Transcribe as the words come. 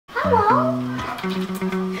They're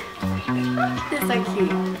so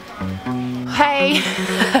cute. Hey,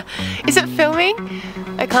 is it filming?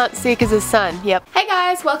 I can't see because of the sun. Yep. Hey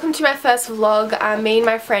guys, welcome to my first vlog. Me and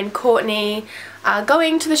my friend Courtney are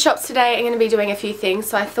going to the shops today. I'm going to be doing a few things,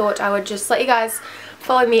 so I thought I would just let you guys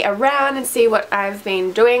follow me around and see what I've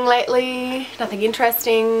been doing lately. Nothing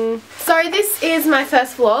interesting. So this is my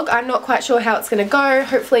first vlog. I'm not quite sure how it's going to go.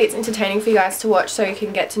 Hopefully it's entertaining for you guys to watch so you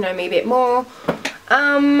can get to know me a bit more.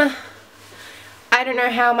 I don't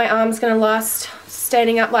know how my arm's going to last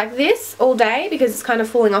standing up like this all day because it's kind of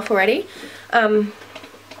falling off already.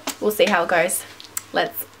 We'll see how it goes.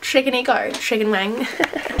 Let's chickeny go, chicken wang.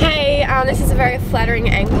 Hey, this is a very flattering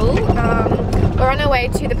angle. We're on our way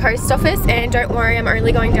to the post office, and don't worry, I'm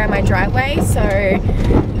only going down my driveway, so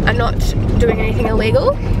I'm not doing anything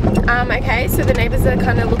illegal. Okay, so the neighbours are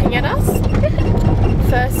kind of looking at us.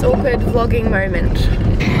 First awkward vlogging moment.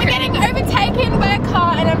 We're getting overtaken by a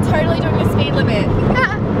car and I'm totally doing the speed limit. What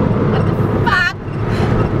the fuck?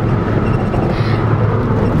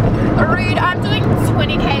 Rude, I'm doing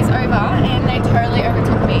 20 k's over and they totally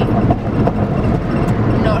overtook me.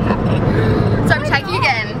 Not happy. So I'm taking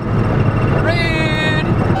again. Rude.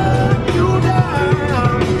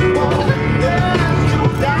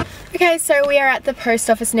 Okay, so we are at the post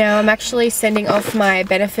office now. I'm actually sending off my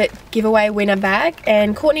benefit giveaway winner bag,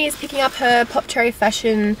 and Courtney is picking up her Pop Cherry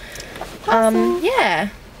Fashion. Yeah,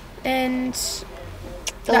 and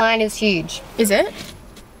the line is huge. Is it?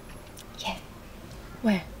 Yeah.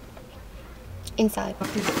 Where? Inside. Oh,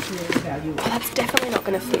 that's definitely not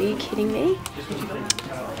going to fit. Are you kidding me?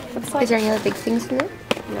 Is there any other big things in there?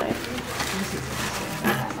 No.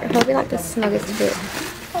 Probably like the snuggest bit.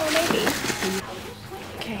 Oh, maybe.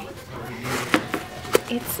 Okay.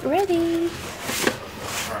 It's ready.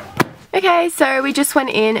 Okay, so we just went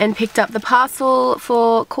in and picked up the parcel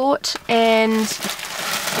for Court, and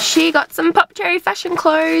she got some Pop Cherry Fashion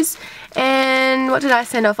clothes. And what did I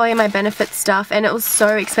send off? Oh yeah, my benefit stuff, and it was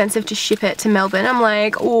so expensive to ship it to Melbourne. I'm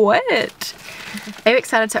like, what? Are you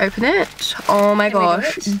excited to open it? Oh my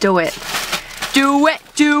gosh, do it. Do it,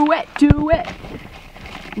 do it, do it.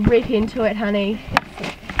 Rip into it, honey.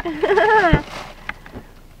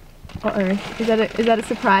 Uh-oh. Is that a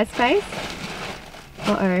surprise face?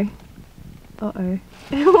 Uh-oh. Uh-oh.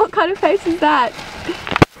 What kind of face is that?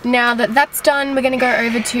 Now that that's done, we're going to go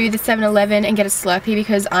over to the 7-Eleven and get a Slurpee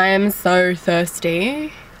because I am so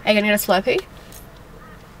thirsty. Are you going to get a Slurpee?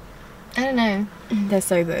 I don't know. They're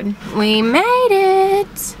so good. We made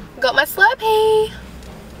it! Got my Slurpee!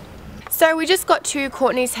 So we just got to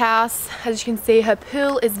Courtney's house. As you can see, her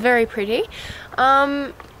pool is very pretty.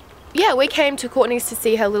 Yeah, we came to Courtney's to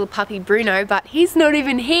see her little puppy Bruno, but he's not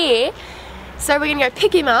even here. So we're gonna go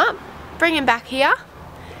pick him up, bring him back here,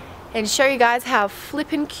 and show you guys how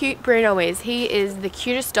flippin' cute Bruno is. He is the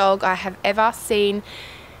cutest dog I have ever seen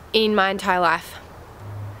in my entire life.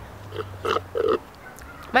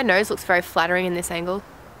 My nose looks very flattering in this angle.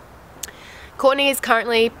 Courtney is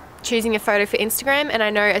currently choosing a photo for Instagram, and I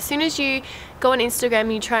know as soon as you go on Instagram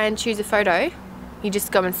and you try and choose a photo, you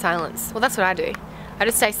just go in silence. Well, that's what I do. I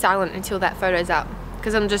just stay silent until that photo's up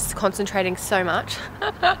because I'm just concentrating so much.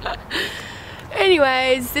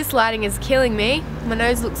 Anyways, this lighting is killing me. My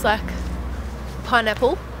nose looks like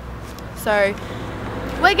pineapple. So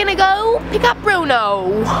we're gonna go pick up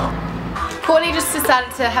Bruno. Courtney just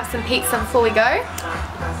decided to have some pizza before we go.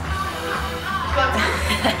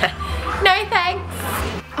 No thanks.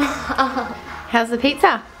 How's the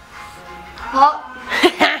pizza? Hot.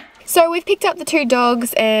 So we've picked up the two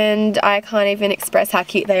dogs and I can't even express how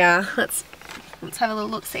cute they are. Let's have a little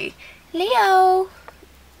look-see. Leo!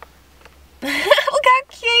 Look how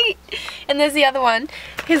cute! And there's the other one.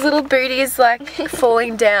 His little booty is like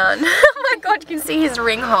falling down. Oh my god, you can see his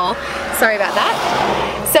ring hole. Sorry about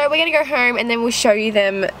that. So we're gonna go home and then we'll show you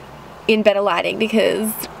them in better lighting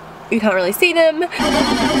because you can't really see them.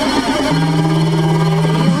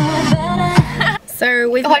 So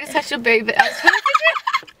we've... Oh, I just touched your boob, but I was trying to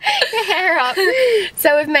your hair up.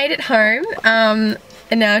 So we've made it home, and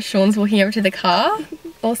now Sean's walking over to the car.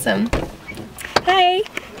 Awesome. Hey.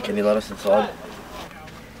 Can you let us inside?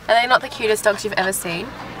 Are they not the cutest dogs you've ever seen?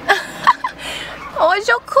 Oh,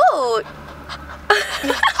 you're cute.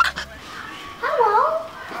 Hello.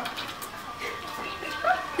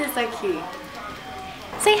 They're so cute.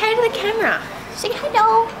 Say hi to the camera. Say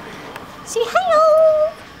hello. Say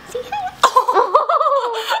hello. Say hello.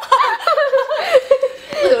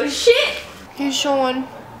 Little shit. Here's Sean.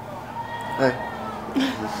 Hey.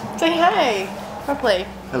 Say hey. Properly.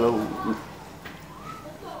 Hello.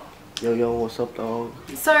 Yo, yo, what's up, dog?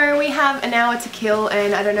 So we have an hour to kill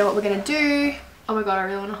and I don't know what we're gonna do. Oh my god, I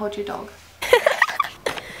really want to hold your dog.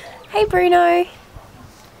 Hey Bruno.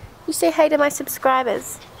 You say hey to my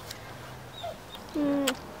subscribers.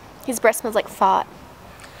 His breath smells like fart.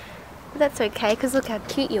 But that's okay, because look how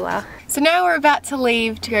cute you are. So now we're about to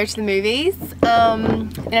leave to go to the movies.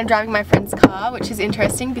 And I'm driving my friend's car, which is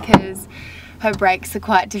interesting because her brakes are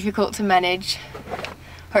quite difficult to manage.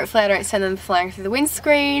 Hopefully I don't send them flying through the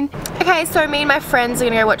windscreen. Okay, so me and my friends are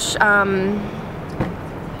gonna go watch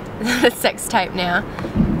the sex tape now.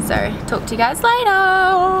 So talk to you guys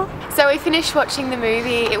later. So we finished watching the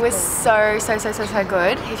movie. It was so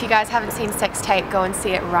good. If you guys haven't seen Sex Tape, go and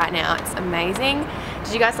see it right now. It's amazing.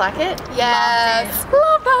 Did you guys like it? Yes.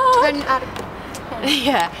 Love it.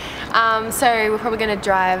 Yeah. So we're probably gonna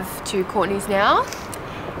drive to Courtney's now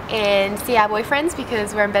and see our boyfriends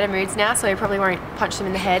because we're in better moods now, so we probably won't punch them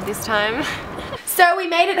in the head this time. So we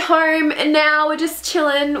made it home and now we're just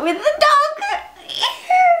chilling with the dog.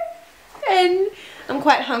 And I'm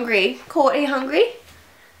quite hungry. Court, are you hungry?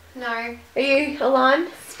 No. Are you, Alon?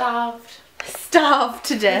 Starved. Starved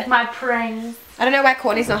to death. My prangs. I don't know why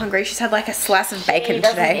Courtney's not hungry. She's had like a slice of bacon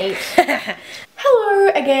today. Eat. Hello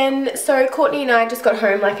again. So Courtney and I just got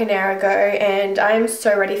home like an hour ago and I'm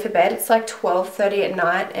so ready for bed. It's like 12:30 at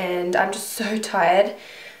night and I'm just so tired.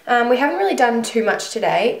 We haven't really done too much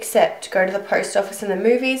today except go to the post office and the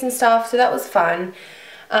movies and stuff, so that was fun.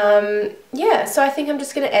 Yeah, so I think I'm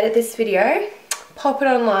just going to edit this video, pop it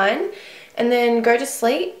online and then go to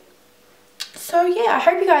sleep. So yeah, I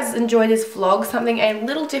hope you guys enjoy this vlog, something a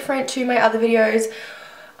little different to my other videos.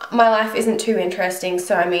 My life isn't too interesting,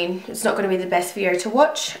 so I mean, it's not going to be the best video to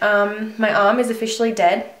watch. My arm is officially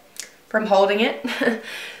dead from holding it.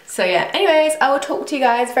 So yeah, anyways, I will talk to you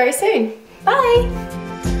guys very soon. Bye!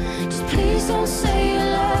 Just please don't say